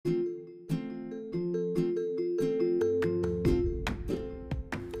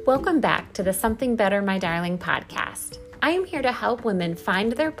Welcome back to the Something Better, My Darling podcast. I am here to help women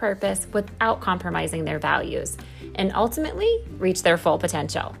find their purpose without compromising their values and ultimately reach their full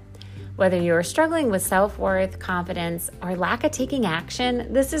potential. Whether you're struggling with self-worth, confidence, or lack of taking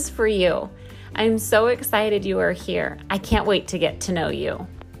action, this is for you. I'm so excited you are here. I can't wait to get to know you.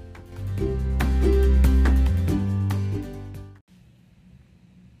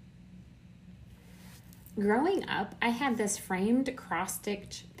 Growing up, I had this framed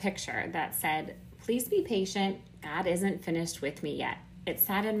cross-stitch picture that said, "Please be patient, God isn't finished with me yet." It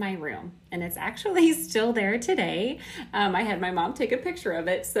sat in my room, and it's actually still there today. I had my mom take a picture of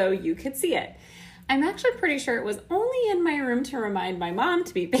it so you could see it. I'm actually pretty sure it was only in my room to remind my mom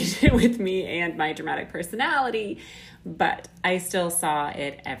to be patient with me and my dramatic personality, but I still saw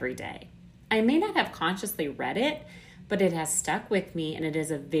it every day. I may not have consciously read it, but it has stuck with me, and it is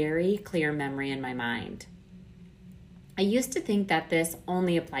a very clear memory in my mind. I used to think that this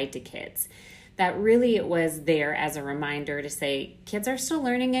only applied to kids, that really it was there as a reminder to say, kids are still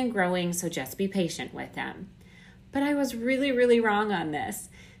learning and growing, so just be patient with them. But I was really wrong on this.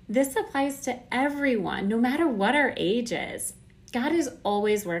 This applies to everyone, no matter what our age is. God is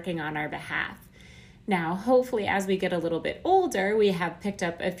always working on our behalf. Now, hopefully, as we get a little bit older, we have picked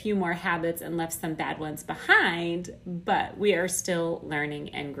up a few more habits and left some bad ones behind, but we are still learning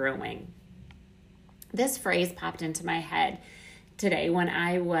and growing. This phrase popped into my head today when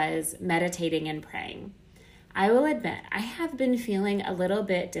I was meditating and praying. I will admit, I have been feeling a little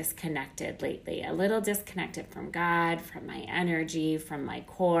bit disconnected lately, a little disconnected from God, from my energy, from my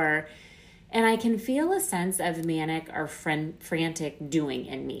core, and I can feel a sense of manic or frantic doing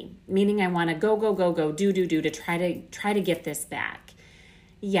in me, meaning I want to go, do to try to get this back.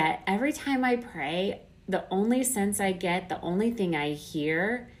 Yet every time I pray, the only sense I get, the only thing I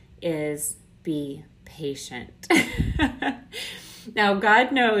hear is be patient. Now,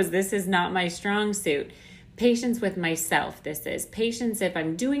 God knows this is not my strong suit. Patience with myself, this is. Patience if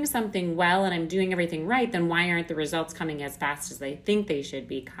I'm doing something well and I'm doing everything right, then why aren't the results coming as fast as I think they should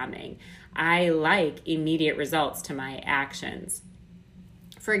be coming? I like immediate results to my actions.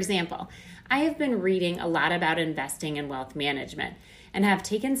 For example, I have been reading a lot about investing and wealth management and have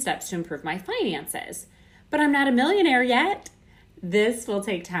taken steps to improve my finances. But I'm not a millionaire yet. This will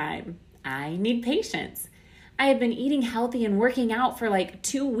take time. I need patience. I have been eating healthy and working out for like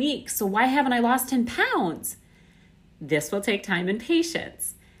 2 weeks, so why haven't I lost 10 pounds? This will take time and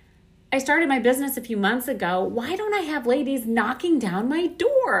patience. I started my business a few months ago. Why don't I have ladies knocking down my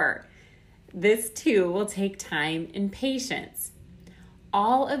door? This too will take time and patience.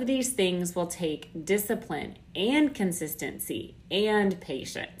 All of these things will take discipline and consistency and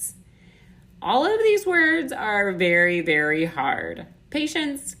patience. All of these words are very hard.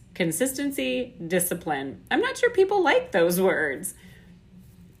 Patience, consistency, discipline. I'm not sure people like those words.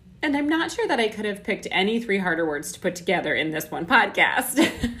 And I'm not sure that I could have picked any 3 harder words to put together in this one podcast.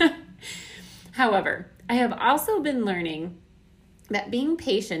 However, I have also been learning that being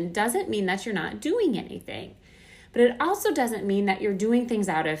patient doesn't mean that you're not doing anything. But it also doesn't mean that you're doing things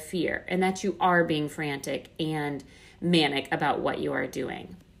out of fear and that you are being frantic and manic about what you are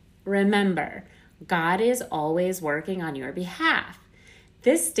doing. Remember, God is always working on your behalf.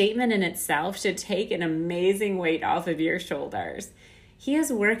 This statement in itself should take an amazing weight off of your shoulders. He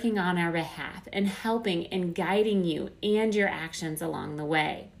is working on our behalf and helping and guiding you and your actions along the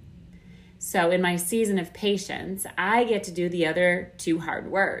way. So in my season of patience, I get to do the other 2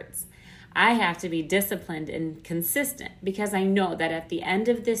 hard words. I have to be disciplined and consistent because I know that at the end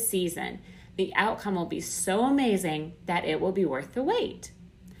of this season, the outcome will be so amazing that it will be worth the wait.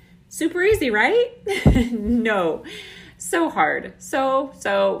 Super easy, right? No. So hard,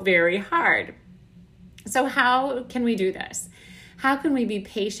 so very hard. So how can we do this? How can we be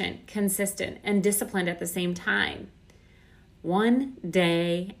patient, consistent, and disciplined at the same time? One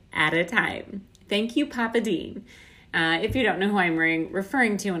day at a time. Thank you, Papa Dean. If you don't know who I'm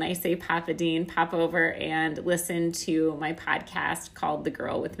referring to when I say Papa Dean, pop over and listen to my podcast called The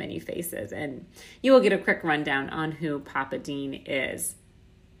Girl with Many Faces, and you will get a quick rundown on who Papa Dean is.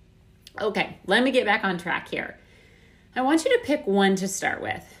 Okay, let me get back on track here. I want you to pick one to start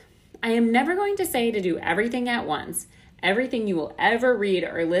with. I am never going to say to do everything at once. Everything you will ever read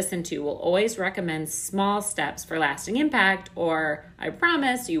or listen to will always recommend small steps for lasting impact, or I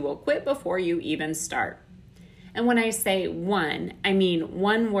promise you will quit before you even start. And when I say one, I mean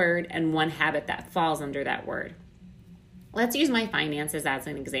one word and one habit that falls under that word. Let's use my finances as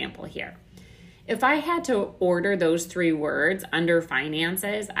an example here. If I had to order those 3 words under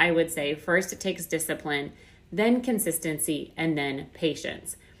finances, I would say first it takes discipline, then consistency, and then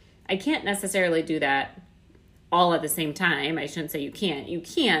patience. I can't necessarily do that all at the same time. I shouldn't say you can't. You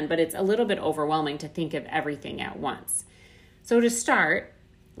can, but it's a little bit overwhelming to think of everything at once. So to start,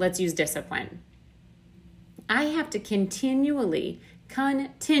 let's use discipline. I have to continually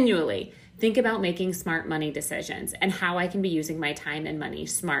think about making smart money decisions and how I can be using my time and money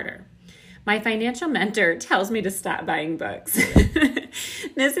smarter. My financial mentor tells me to stop buying books.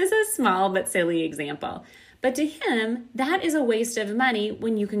 This is a small but silly example. But to him, that is a waste of money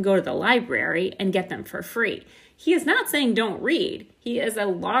when you can go to the library and get them for free. He is not saying don't read. He is a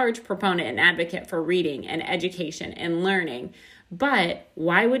large proponent and advocate for reading and education and learning. But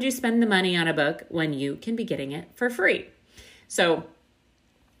why would you spend the money on a book when you can be getting it for free? So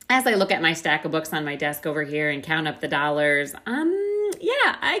as I look at my stack of books on my desk over here and count up the dollars,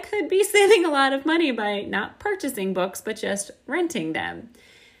 yeah, I could be saving a lot of money by not purchasing books, but just renting them.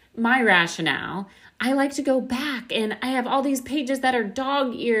 My rationale, I like to go back and I have all these pages that are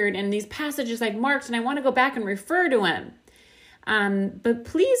dog-eared and these passages I've marked and I want to go back and refer to them. But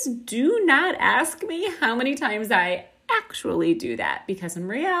please do not ask me how many times I actually do that, because in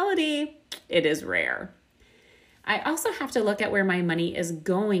reality, it is rare. I also have to look at where my money is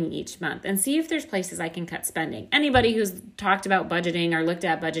going each month and see if there's places I can cut spending. Anybody who's talked about budgeting or looked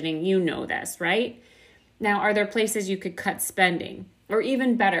at budgeting, you know this, right? Now, are there places you could cut spending? Or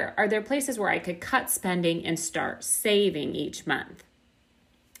even better, are there places where I could cut spending and start saving each month?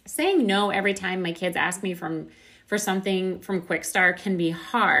 Saying no every time my kids ask me for something from Quick Start can be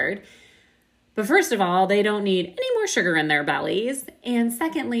hard. But first of all, they don't need any more sugar in their bellies. And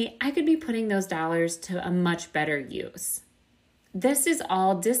secondly, I could be putting those dollars to a much better use. This is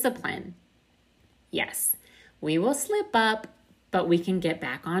all discipline. Yes, we will slip up, but we can get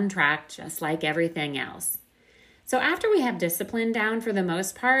back on track just like everything else. So after we have discipline down, for the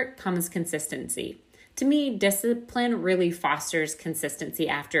most part, comes consistency. To me, discipline really fosters consistency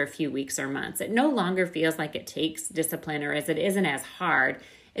after a few weeks or months. It no longer feels like it takes discipline, or as it isn't as hard.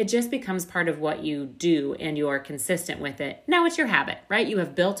 It just becomes part of what you do and you're consistent with it. Now it's your habit, right? You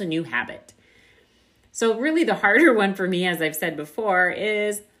have built a new habit. So really the harder one for me, as I've said before,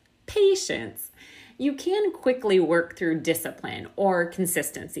 is patience. You can quickly work through discipline or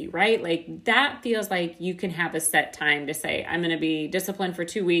consistency, right? Like that feels like you can have a set time to say, I'm going to be disciplined for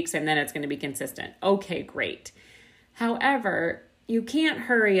 2 weeks and then it's going to be consistent. Okay, great. However, you can't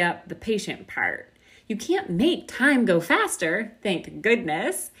hurry up the patient part. You can't make time go faster, thank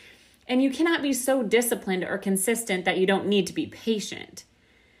goodness. And you cannot be so disciplined or consistent that you don't need to be patient.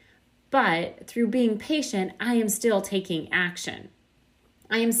 But through being patient, I am still taking action.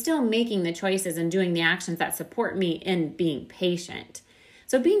 I am still making the choices and doing the actions that support me in being patient.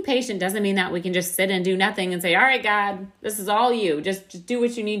 So being patient doesn't mean that we can just sit and do nothing and say, all right, God, this is all you. Just do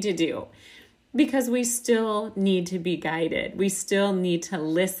what you need to do. Because we still need to be guided. We still need to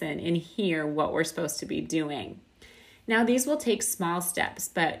listen and hear what we're supposed to be doing. Now, these will take small steps,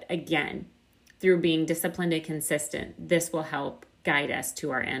 but again, through being disciplined and consistent, this will help guide us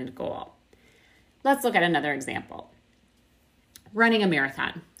to our end goal. Let's look at another example. Running a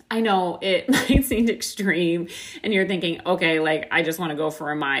marathon. I know it might seem extreme and you're thinking, okay, like I just want to go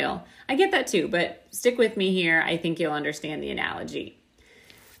for a mile. I get that too, but stick with me here. I think you'll understand the analogy.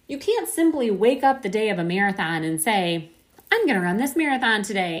 You can't simply wake up the day of a marathon and say, I'm going to run this marathon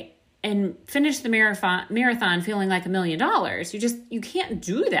today and finish the marathon feeling like $1 million. You can't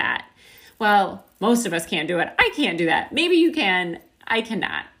do that. Well, most of us can't do it. I can't do that. Maybe you can. I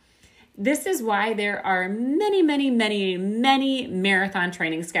cannot. This is why there are many marathon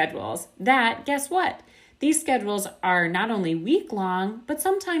training schedules that, guess what? These schedules are not only week long, but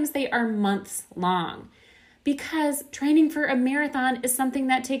sometimes they are months long. Because training for a marathon is something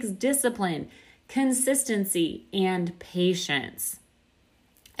that takes discipline, consistency, and patience.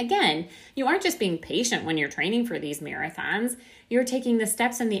 Again, you aren't just being patient when you're training for these marathons. You're taking the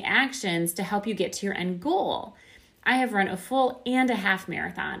steps and the actions to help you get to your end goal. I have run a full and a half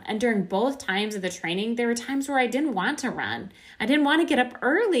marathon, and during both times of the training, there were times where I didn't want to run. I didn't want to get up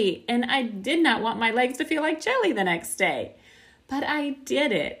early, and I did not want my legs to feel like jelly the next day. But I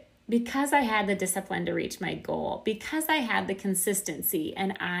did it. Because I had the discipline to reach my goal, because I had the consistency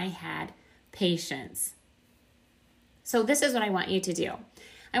and I had patience. So this is what I want you to do.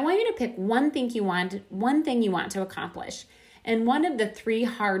 I want you to pick one thing you want to accomplish, and one of the 3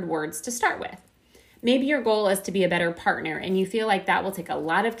 hard words to start with. Maybe your goal is to be a better partner and you feel like that will take a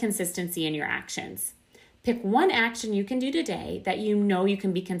lot of consistency in your actions. Pick one action you can do today that you know you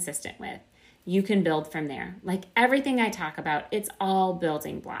can be consistent with. You can build from there. Like everything I talk about, it's all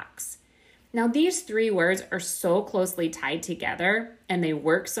building blocks. Now, these 3 words are so closely tied together and they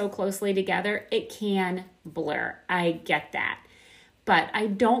work so closely together, it can blur. I get that. But I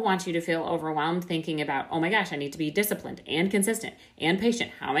don't want you to feel overwhelmed thinking about, oh my gosh, I need to be disciplined and consistent and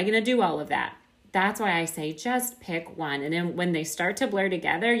patient. How am I going to do all of that? That's why I say just pick one. And then when they start to blur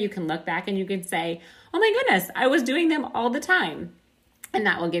together, you can look back and you can say, oh my goodness, I was doing them all the time. And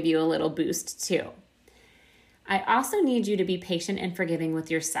that will give you a little boost too. I also need you to be patient and forgiving with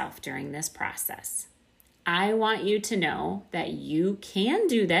yourself during this process. I want you to know that you can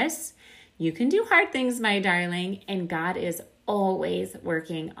do this. You can do hard things, my darling, and God is always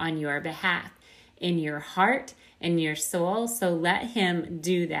working on your behalf in your heart and your soul. So let Him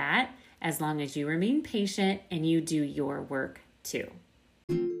do that as long as you remain patient and you do your work too.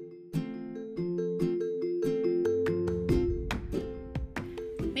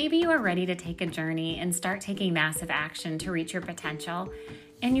 Maybe you are ready to take a journey and start taking massive action to reach your potential,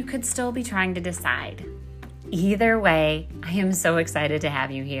 and you could still be trying to decide. Either way, I am so excited to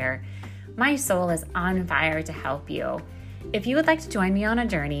have you here. My soul is on fire to help you. If you would like to join me on a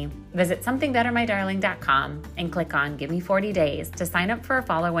journey, visit somethingbettermydarling.com and click on Give Me 40 Days to sign up for a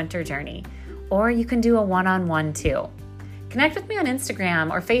fall or winter journey. Or you can do a one-on-one too. Connect with me on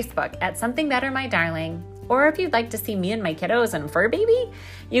Instagram or Facebook at Something Better My Darling. Or if you'd like to see me and my kiddos and fur baby,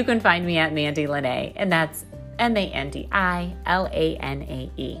 you can find me at Mandy Lanae, and that's MandiLanae.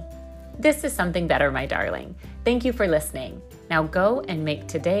 This is Something Better, my darling. Thank you for listening. Now go and make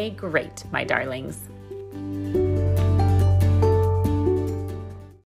today great, my darlings.